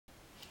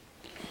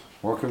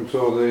Welcome to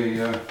all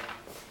the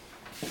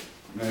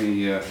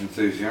many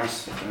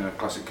enthusiasts,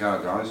 classic car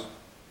guys.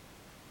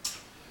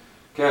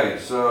 Okay,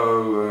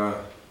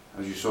 so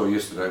as you saw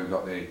yesterday, we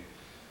got the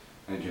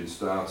engine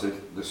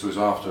started. This was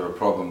after a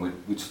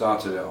problem. We'd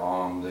started it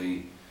on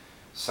the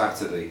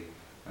Saturday,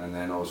 and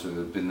then also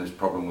there'd been this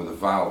problem with the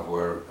valve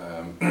where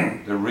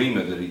the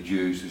reamer that he'd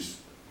used,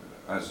 is,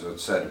 as I'd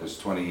said, was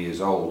 20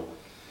 years old,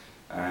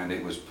 and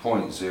it was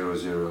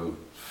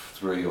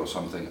 0.003 or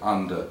something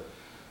under.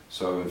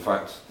 So in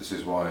fact, this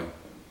is why,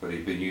 but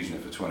he'd been using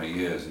it for 20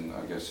 years, and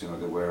I guess, you know,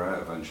 they wear out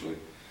eventually.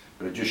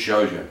 But it just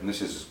shows you, and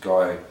this is a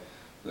guy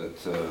that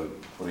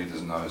what he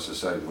doesn't know, as I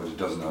say, what he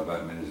doesn't know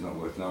about him is not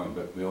worth knowing,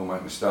 but we all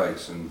make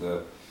mistakes, and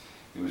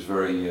he was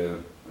very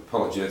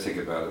apologetic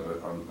about it,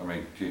 but I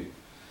mean,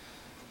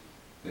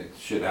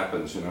 shit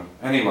happens, you know.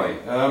 Anyway,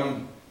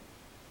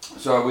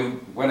 so we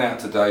went out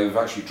today. We've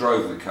actually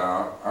drove the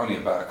car only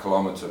about 1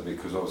 kilometre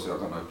because obviously I've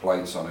got no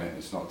plates on it,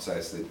 it's not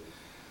tested.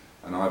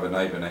 And I have a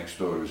neighbour next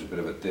door who's a bit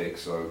of a dick,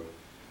 so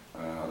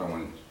I don't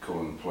want to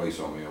call the police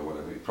on me or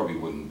whatever. He probably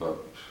wouldn't, but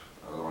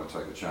I don't want to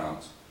take a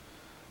chance.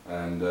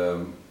 And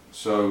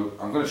so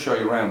I'm going to show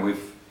you around.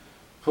 We've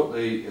put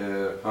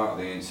the part of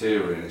the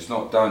interior in. It's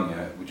not done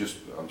yet. I've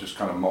just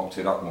kind of mocked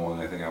it up more than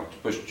anything else,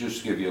 but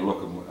just to give you a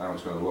look at how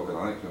it's going to look, and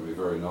I think it's going to be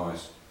very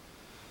nice.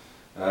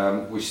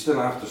 We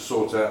still have to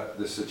sort out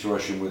this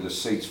situation with the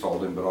seats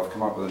folding, but I've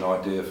come up with an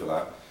idea for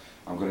that.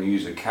 I'm going to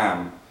use a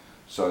cam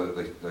so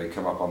that they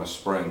come up on a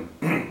spring,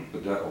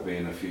 but that will be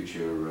in a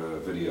future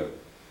video.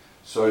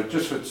 So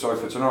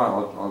for tonight,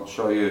 I'll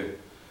show you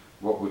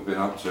what we've been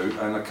up to,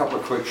 and a couple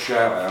of quick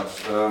shout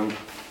outs.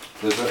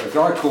 There's a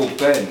guy called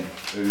Ben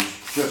who's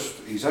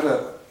he's had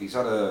a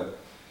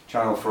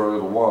channel for a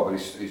little while, but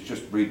he's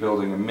just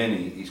rebuilding a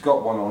Mini. He's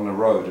got one on the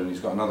road and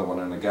he's got another one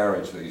in the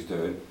garage that he's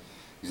doing.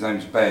 His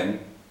name's Ben,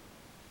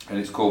 and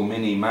it's called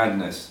Mini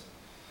Madness.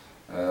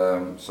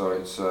 So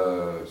it's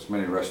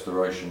Mini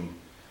Restoration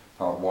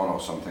Part 1 or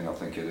something, I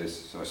think it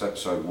is. So it's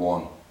episode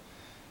 1.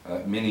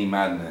 Mini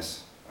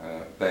Madness.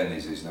 Ben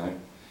is his name.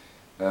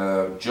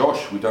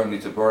 Josh, we don't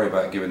need to worry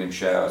about giving him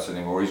shout outs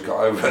anymore. He's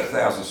got over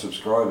 1,000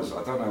 subscribers.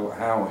 I don't know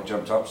how it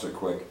jumped up so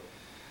quick,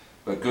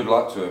 but good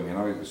luck to him, you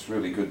know. It's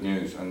really good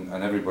news, and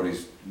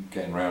everybody's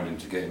getting round him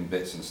to getting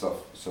bits and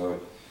stuff,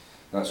 so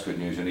that's good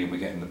news. And he'll be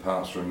getting the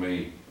parts from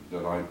me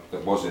that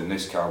was in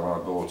this car when I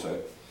bought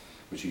it,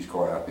 which he's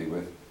quite happy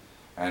with.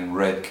 And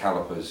red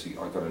calipers.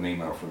 I got an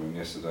email from him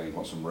yesterday. He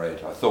wants some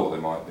red. I thought they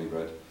might be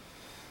red,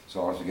 so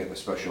I'll have to get the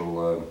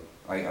special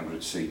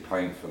 800C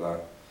paint for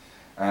that.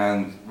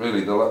 And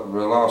really the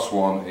last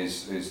one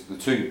is the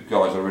two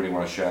guys I really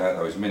want to shout out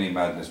though is Mini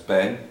Madness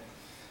Ben.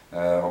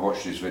 I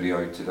watched his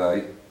video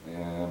today,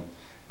 and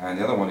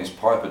the other one is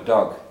Piper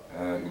Doug.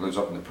 He lives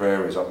up in the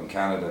prairies up in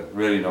Canada.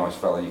 Really nice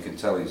fella. You can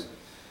tell he's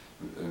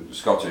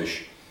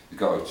Scottish. He's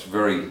got a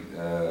very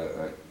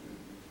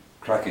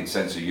cracking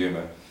sense of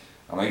humour.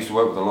 And I used to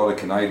work with a lot of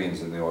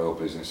Canadians in the oil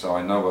business, so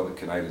I know what the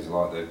Canadians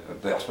are like.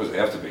 I suppose they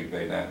have to be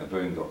being out in the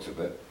boondocks a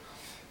bit.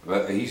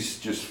 But he's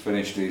just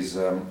finished his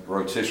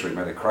rotisserie,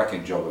 made a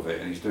cracking job of it,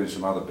 and he's doing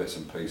some other bits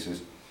and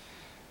pieces.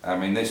 I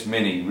mean, this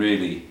Mini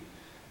really,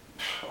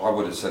 I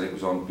would have said it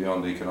was on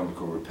beyond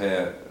economical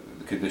repair,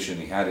 the condition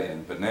he had it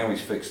in, but now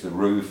he's fixed the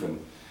roof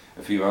and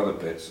a few other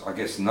bits. I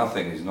guess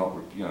nothing is not,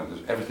 you know,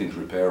 everything's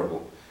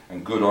repairable,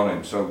 and good on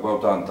him. So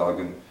well done, Doug.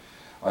 And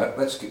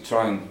let's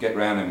try and get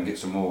round him and get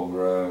some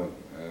more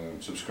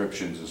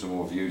subscriptions and some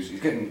more views.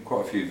 He's getting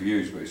quite a few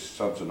views, but his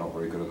subs are not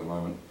very good at the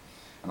moment.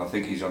 And I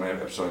think he's on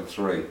episode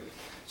 3.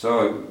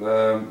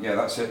 So yeah,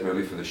 that's it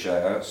really for the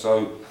shout out.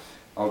 So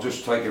I'll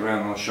just take you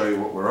around and I'll show you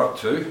what we're up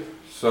to.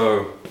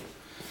 So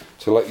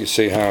to let you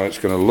see how it's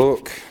going to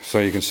look, so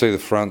you can see the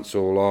front's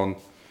all on.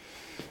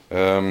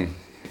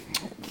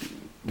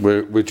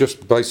 We're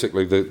just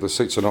basically, the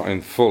seats are not in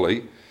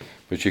fully,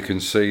 but you can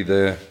see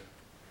there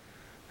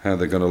how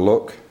they're going to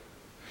look.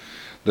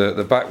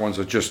 The back ones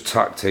are just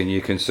tucked in. You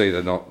can see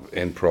they're not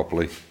in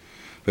properly,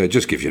 but it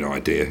just gives you an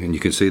idea. And you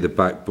can see the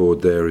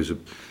backboard there is a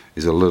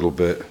little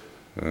bit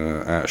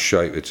out of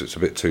shape. It's a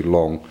bit too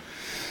long,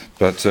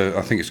 but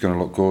I think it's going to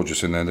look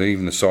gorgeous in there.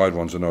 Even the side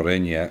ones are not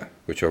in yet,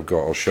 which I've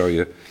got. I'll show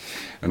you.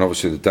 And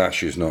obviously the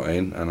dash is not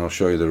in, and I'll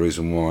show you the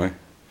reason why.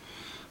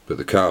 But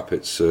the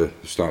carpets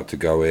start to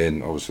go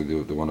in. Obviously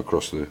the one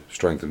across the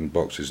strengthened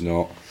box is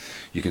not.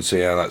 You can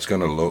see how that's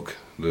going to look.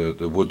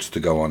 The wood's to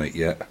go on it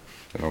yet,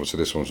 and obviously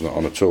this one's not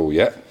on at all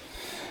yet.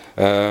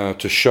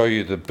 To show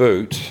you the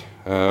boot,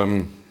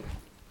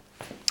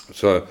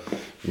 so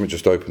let me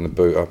just open the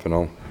boot up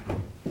and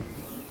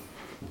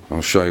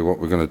I'll show you what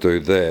we're going to do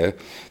there.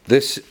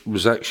 This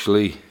was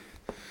actually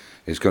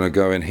is going to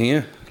go in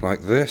here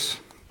like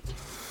this,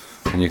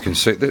 and you can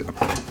see that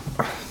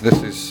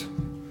this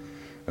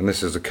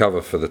is the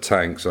cover for the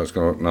tank, so it's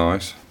going to look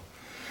nice,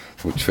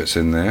 which fits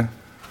in there.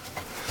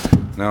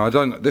 Now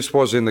this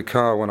was in the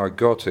car when I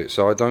got it,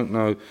 so I don't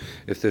know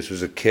if this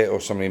was a kit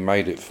or somebody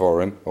made it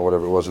for him or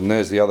whatever it was. And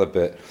there's the other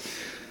bit.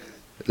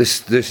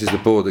 This is the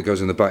board that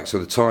goes in the back, so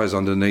the tyre's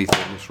underneath it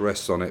and this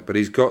rests on it. But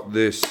he's got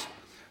this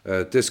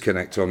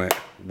disconnect on it,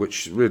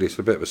 which really it's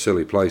a bit of a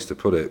silly place to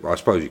put it. I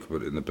suppose you could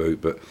put it in the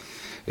boot, but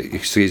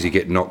it's easy to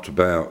get knocked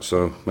about,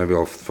 so maybe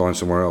I'll find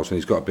somewhere else. And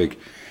he's got a big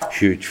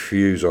huge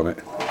fuse on it,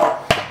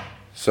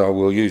 so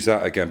we'll use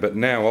that again. But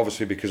now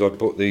obviously, because I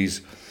put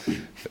these,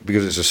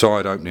 because it's a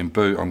side opening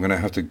boot, I'm going to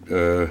have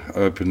to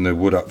open the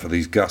wood up for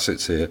these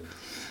gussets here,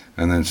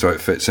 and then so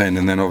it fits in,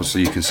 and then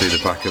obviously you can see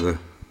the back of the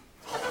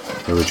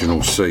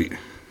original seat.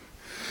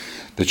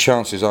 The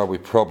chances are we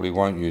probably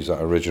won't use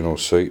that original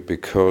seat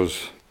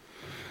because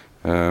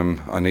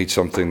I need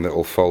something that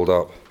will fold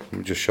up. Let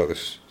me just shut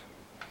this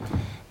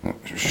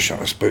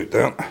boot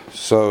down.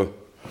 So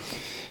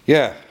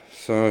yeah,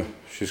 so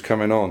she's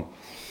coming on.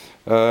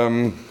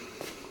 I'll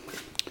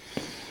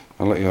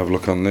let you have a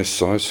look on this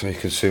side so you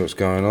can see what's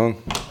going on.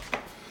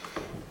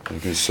 You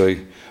can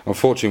see,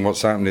 unfortunately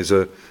what's happened is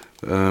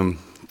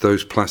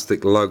those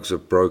plastic lugs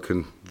have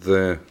broken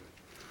there.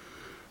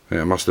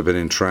 Yeah, it must have been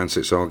in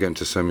transit, so I'll get them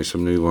to send me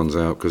some new ones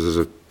out, because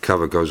there's a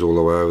cover goes all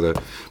the way over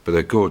there. But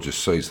they're gorgeous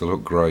seats, they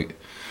look great.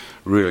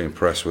 Really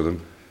impressed with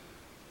them.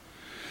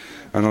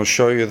 And I'll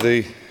show you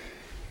the...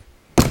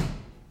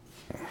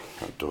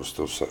 that door's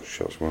still shut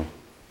as well.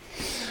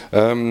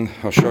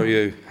 I'll show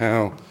you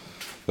how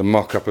the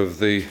mock-up of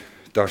the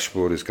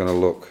dashboard is going to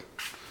look.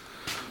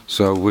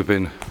 So we've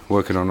been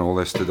working on all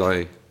this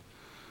today,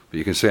 but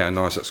you can see how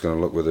nice that's going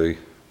to look with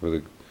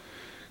the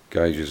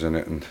gauges in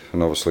it, and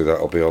obviously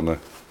that'll be on the...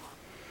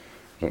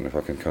 I don't know if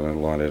I can kind of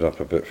line it up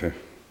a bit for you.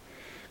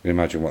 You can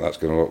imagine what that's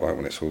going to look like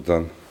when it's all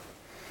done.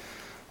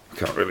 I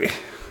can't really,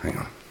 hang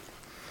on,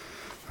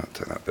 I'll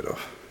take that bit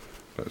off.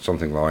 But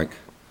something like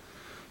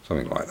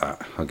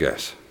that, I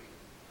guess.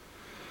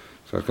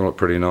 So it's going to look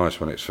pretty nice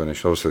when it's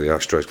finished. Obviously the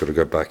ashtray's got to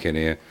go back in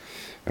here,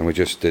 and we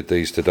just did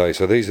these today.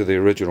 So these are the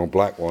original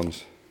black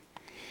ones.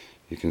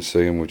 You can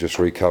see them, we just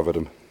recovered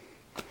them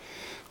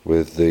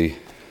with the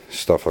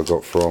stuff I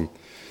got from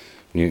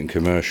Newton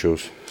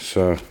Commercials.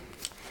 So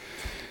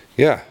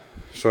yeah,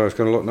 so it's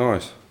going to look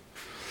nice,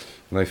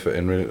 and they fit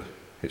in really.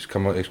 It's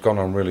gone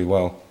on really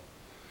well,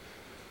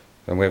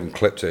 and we haven't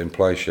clipped it in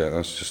place yet.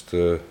 That's just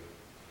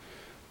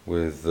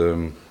with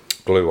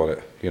glue on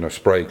it, you know,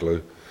 spray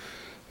glue.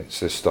 It's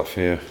this stuff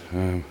here.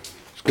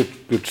 It's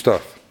good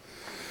stuff.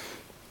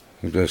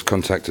 There's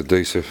contact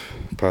adhesive,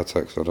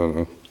 Patex. I don't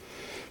know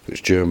if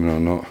it's German or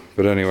not,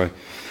 but anyway,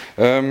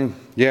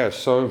 yeah.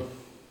 So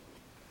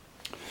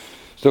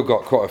still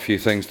got quite a few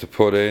things to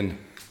put in.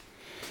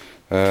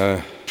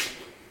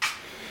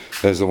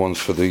 There's the ones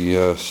for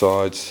the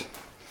sides.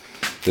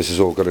 This is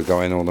all got to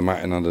go in, all the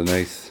matting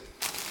underneath.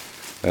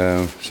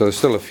 So there's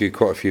still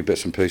quite a few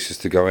bits and pieces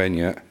to go in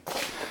yet.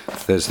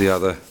 There's the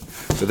other,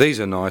 but these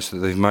are nice that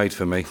they've made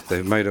for me.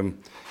 They've made them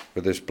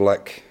with this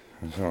black,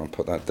 I'll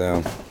put that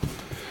down,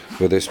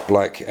 with this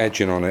black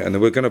edging on it,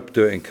 and we're going to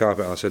do it in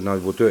carpet. And I said no,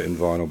 we'll do it in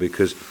vinyl,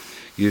 because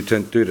you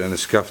tend to do it in a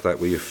scuff that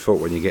with your foot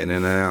when you're getting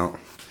in and out.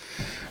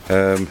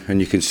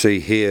 And you can see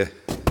here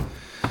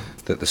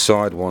that the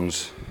side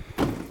ones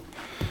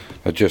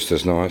are just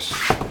as nice.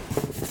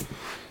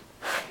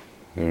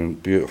 They're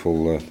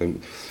beautiful, they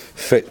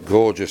fit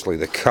gorgeously.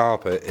 The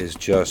carpet is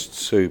just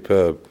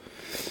superb.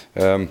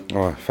 Oh,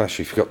 I've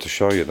actually forgot to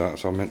show you that,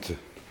 so I meant to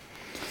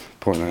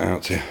point that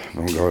out to you. It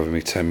won't go over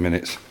me 10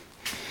 minutes.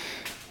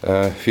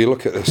 If you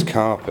look at this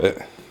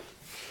carpet,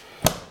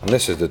 and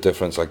this is the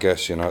difference, I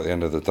guess, you know, at the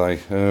end of the day.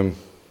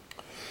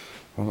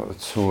 I've got the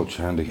torch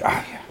handy.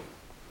 Ah, yeah.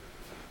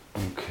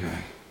 Okay.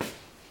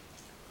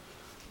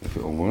 If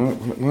it'll work,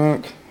 will it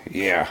work?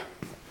 Yeah.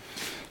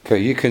 Okay,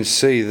 you can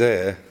see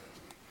there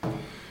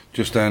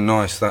just how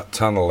nice that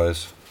tunnel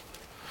is.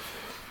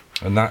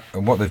 And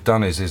what they've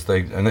done is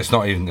and it's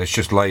not even, it's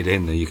just laid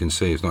in there, you can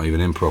see it's not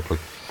even in properly.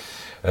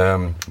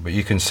 But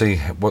you can see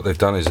what they've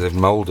done is they've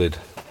moulded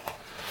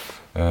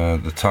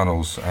the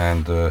tunnels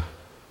and the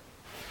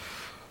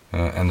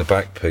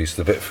back piece,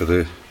 the bit for the,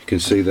 you can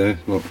see there,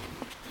 look,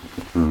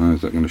 I don't know,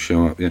 is that going to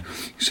show up? Yeah,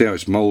 you see how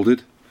it's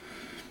moulded,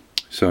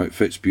 so it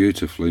fits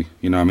beautifully.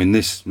 You know, I mean,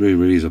 this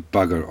really is a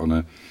bugger on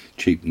a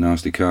cheap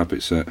nasty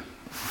carpet set.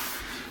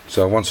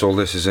 So once all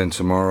this is in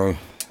tomorrow,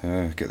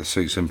 get the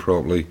seats in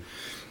properly,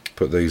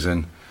 put these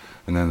in,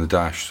 and then the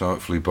dash, so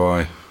hopefully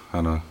by, I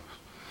don't know,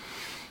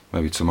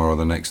 maybe tomorrow or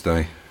the next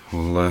day,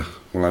 we'll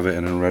have it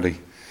in and ready.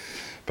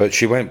 But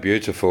she went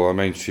beautiful. I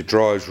mean, she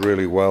drives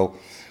really well.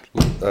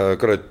 Got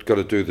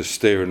to do the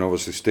steering.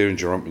 Obviously, steering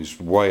jump is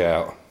way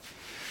out,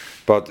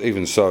 but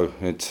even so,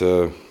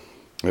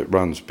 it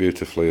runs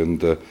beautifully,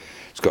 and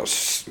it's got a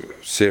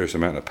serious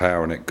amount of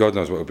power in it. God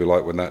knows what it'll be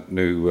like when that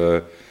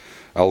new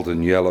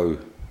Alden Yellow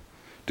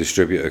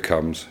distributor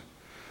comes.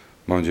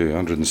 Mind you,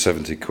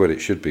 170 quid. It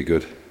should be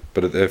good,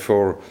 but they're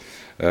for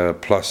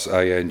plus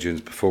A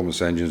engines,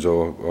 performance engines,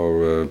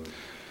 or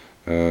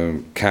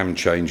cam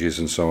changes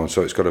and so on,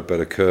 so it's got a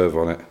better curve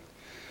on it.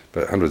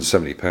 But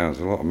 £170,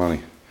 a lot of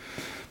money.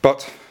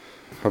 But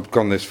I've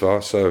gone this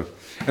far, so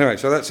anyway,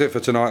 so that's it for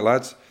tonight,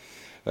 lads.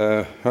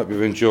 Hope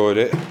you've enjoyed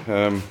it.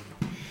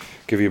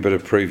 Give you a bit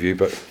of preview,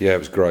 but yeah, it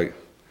was great.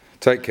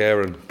 Take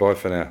care and bye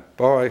for now.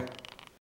 Bye.